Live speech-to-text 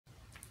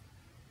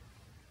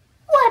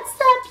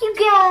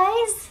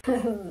guys!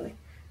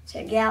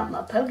 Check out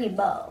my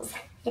Pokeballs.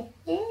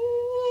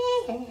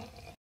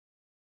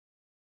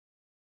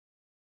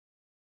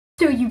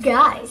 So you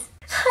guys,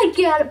 I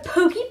got a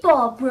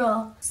Pokeball,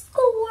 bro.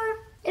 Score!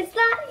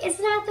 It's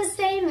not the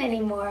same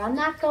anymore. I'm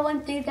not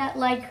going through that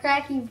like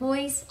cracky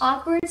voice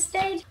awkward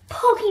stage.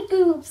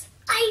 Boobs,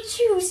 I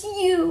choose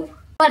you.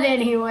 But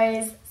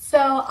anyways, so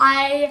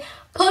I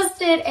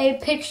posted a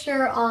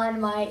picture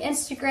on my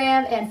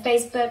Instagram and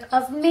Facebook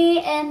of me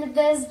and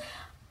this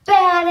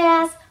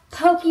badass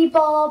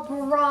Pokeball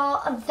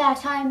bra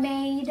that I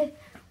made.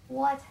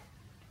 What?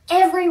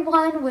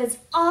 Everyone was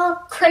all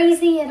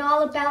crazy and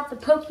all about the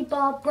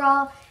Pokeball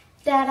bra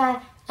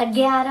that I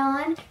got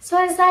on. So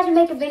I decided to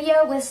make a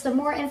video with some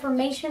more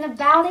information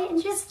about it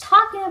and just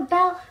talking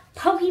about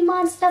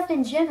Pokemon stuff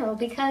in general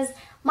because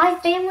my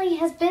family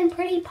has been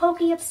pretty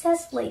Poke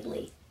obsessed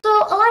lately. So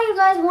a lot of you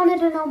guys wanted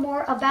to know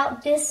more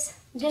about this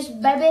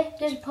baby,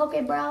 this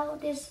Pokeball,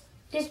 this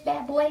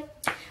bad boy.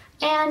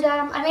 And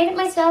I made it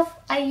myself.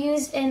 I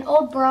used an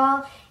old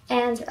bra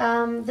and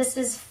this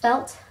is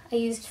felt. I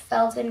used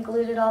felt and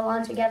glued it all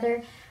on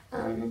together.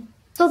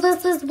 So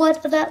this is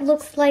what that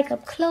looks like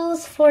up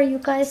close for you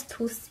guys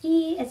to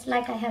see. It's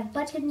like I have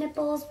button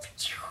nipples.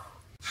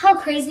 How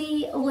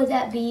crazy would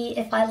that be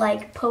if I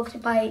like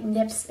poked my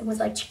nips and was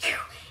like,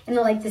 and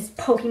then like this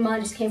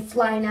Pokemon just came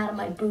flying out of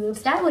my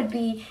boobs? That would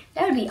be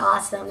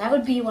awesome. That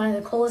would be one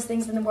of the coolest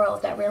things in the world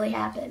if that really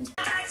happened.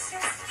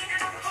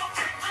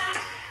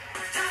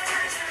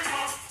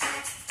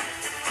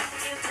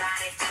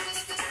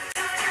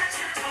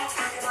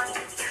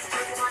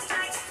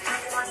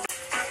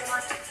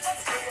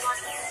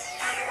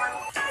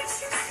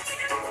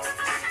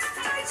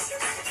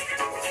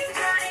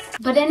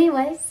 But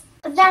anyways,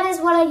 that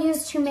is what I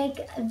used to make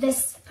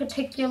this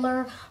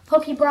particular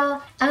Pokebra.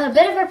 I'm a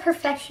bit of a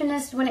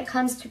perfectionist when it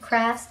comes to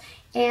crafts,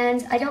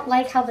 and I don't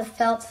like how the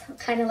felt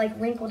kind of like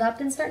wrinkled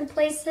up in certain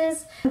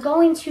places. I'm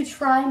going to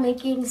try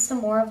making some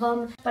more of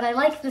them, but I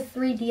like the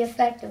 3D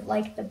effect of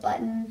like the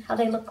button, how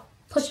they look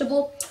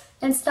pushable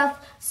and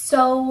stuff.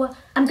 So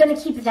I'm gonna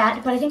keep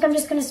that, but I think I'm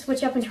just gonna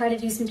switch up and try to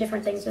do some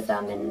different things with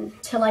them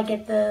until I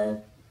get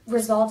the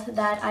result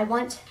that I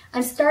want.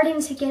 I'm starting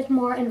to get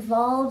more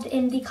involved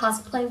in the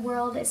cosplay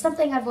world. It's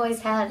something I've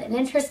always had an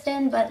interest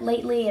in, but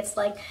lately it's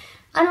like,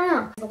 I don't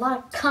know, there's a lot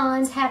of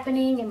cons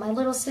happening and my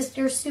little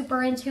sister's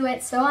super into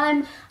it, so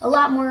I'm a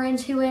lot more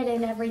into it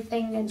and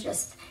everything and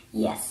just,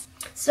 yes.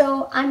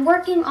 So I'm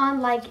working on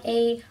like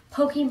a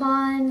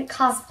Pokemon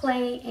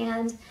cosplay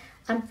and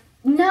I'm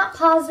not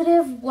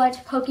positive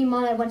what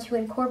Pokemon I want to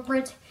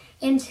incorporate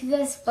into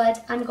this,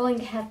 but I'm going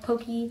to have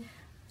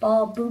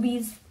Pokeball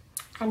boobies.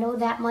 I know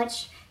that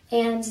much,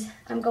 and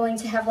I'm going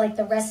to have like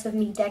the rest of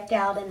me decked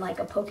out in like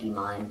a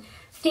Pokemon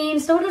theme,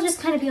 so it'll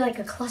just kind of be like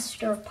a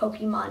cluster of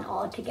Pokemon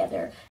all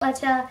together.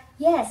 But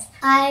yes,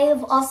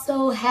 I've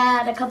also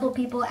had a couple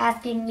people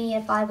asking me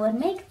if I would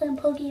make them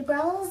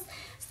Pokeballs,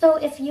 so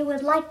if you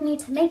would like me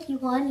to make you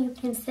one, you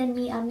can send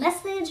me a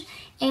message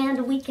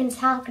and we can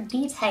talk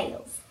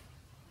details.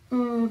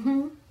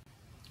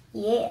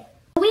 Yeah.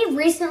 We've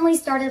recently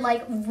started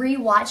like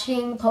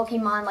rewatching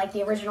Pokemon, like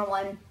the original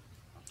one,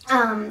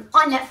 on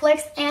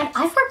Netflix, and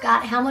I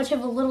forgot how much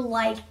of a little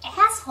like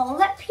asshole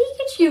that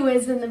Pikachu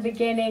is in the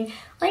beginning.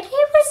 Like,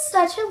 he was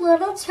such a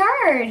little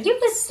turd. He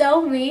was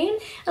so mean.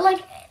 And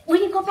like,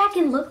 when you go back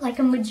and look, like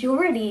a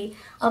majority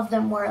of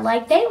them were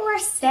like, they were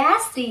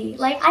sassy.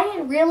 Like, I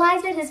didn't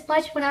realize it as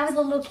much when I was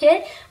a little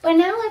kid, but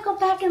now I go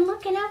back and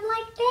look and I'm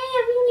like,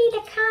 damn, you need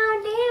to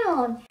calm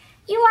down.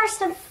 You are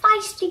some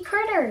feisty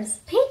critters.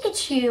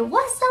 Pikachu,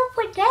 what's up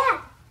with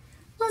that?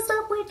 What's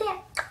up with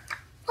that?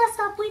 What's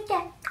up with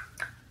that?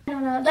 I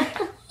don't know.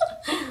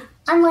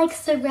 I'm like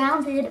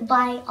surrounded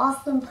by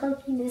awesome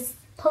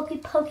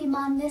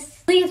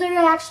Pokemon-ness. These are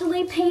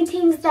actually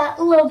paintings that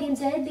Logan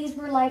did. These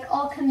were like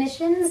all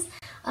commissions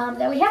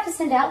that we have to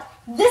send out.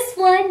 This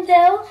one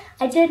though,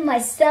 I did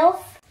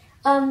myself.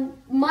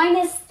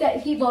 Minus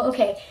that he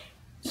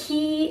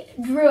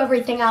drew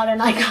everything out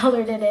and I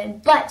colored it in.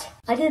 But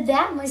I did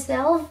that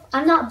myself.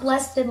 I'm not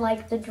blessed in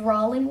like the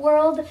drawing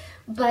world,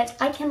 but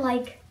I can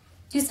like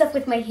do stuff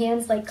with my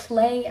hands like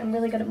clay. I'm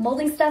really good at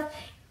molding stuff.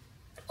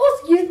 Oh,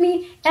 excuse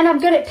me, and I'm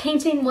good at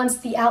painting once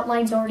the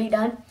outline's already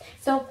done.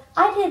 So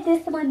I did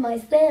this one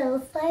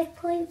myself, 5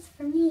 points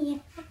for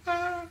me.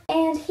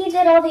 And he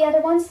did all the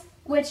other ones,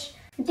 which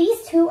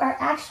these two are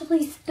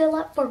actually still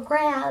up for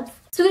grabs.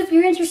 So if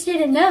you're interested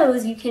in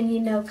those, you can,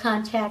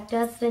 contact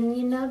us and,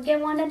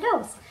 get one of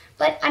those.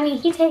 But, I mean,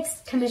 he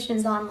takes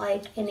commissions on,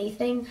 like,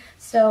 anything.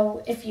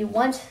 So if you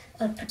want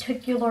a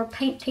particular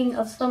painting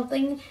of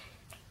something,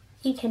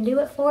 he can do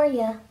it for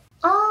you.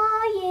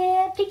 Oh,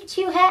 yeah,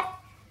 Pikachu hat.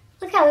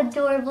 Look how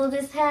adorable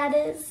this hat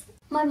is.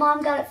 My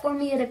mom got it for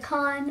me at a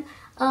con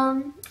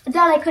that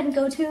I couldn't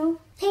go to.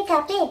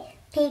 Pika-pee,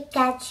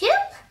 Pikachu,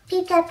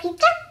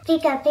 Pika-pika,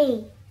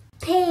 Pika-pee.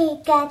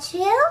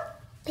 Pikachu,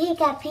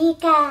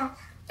 Pika-pika,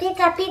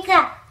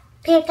 Pika-pika,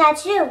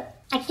 Pikachu.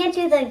 I can't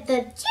do the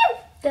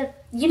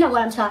you know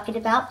what I'm talking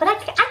about, but I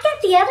get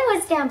the other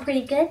ones down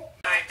pretty good.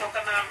 like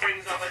Pokemon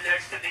brings all the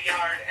nerds to the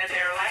yard, and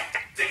they're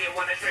like, do you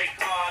want to trade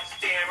cards?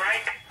 Damn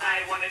right,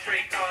 I want to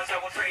trade cards, I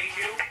will trade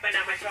you, but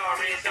now my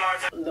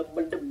Charizard.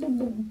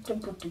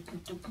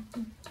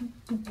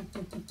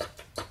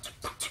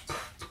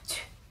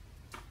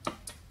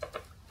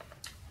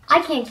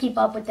 I can't keep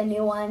up with the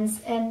new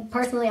ones, and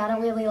personally I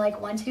don't really like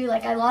want to.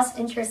 Like, I lost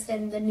interest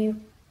in the new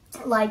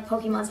like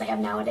Pokemons they have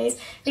nowadays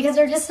because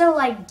they're just so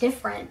like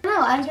different. I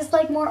don't know, I'm just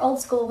like more old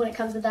school when it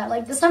comes to that.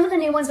 Like some of the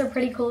new ones are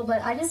pretty cool,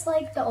 but I just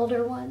like the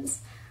older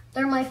ones.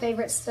 They're my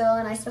favorite still,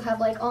 and I still have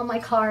like all my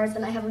cards,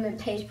 and I have them in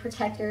page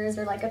protectors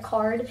or like a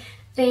card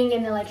thing,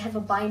 and they like have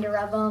a binder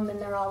of them,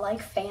 and they're all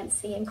like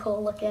fancy and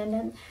cool looking,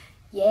 and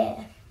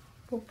yeah.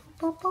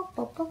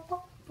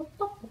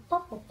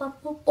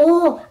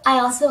 Oh, I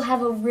also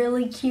have a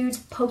really cute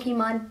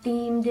Pokemon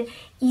themed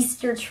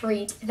Easter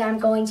treat that I'm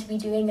going to be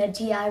doing a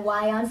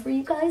DIY on for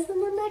you guys in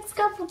the next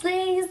couple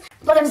days.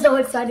 But I'm so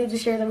excited to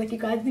share them with you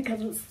guys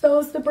because it's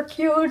so super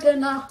cute,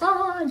 and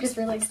I'm just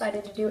really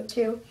excited to do it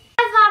too.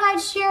 I thought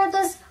I'd share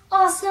this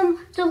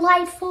awesome,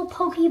 delightful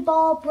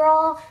Pokeball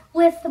bra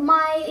with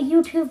my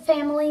YouTube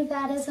family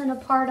that isn't a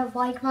part of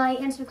like my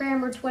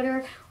Instagram or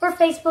Twitter or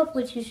Facebook,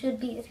 which you should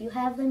be if you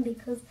have them,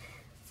 because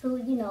so,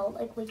 you know,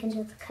 like we can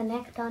just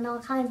connect on all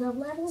kinds of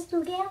levels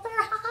together.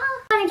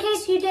 But in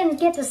case you didn't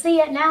get to see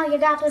it, now you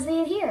got to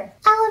see it here.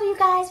 I love you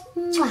guys.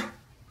 Mwah.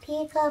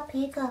 Pika,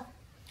 pika,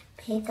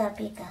 pika,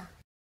 pika.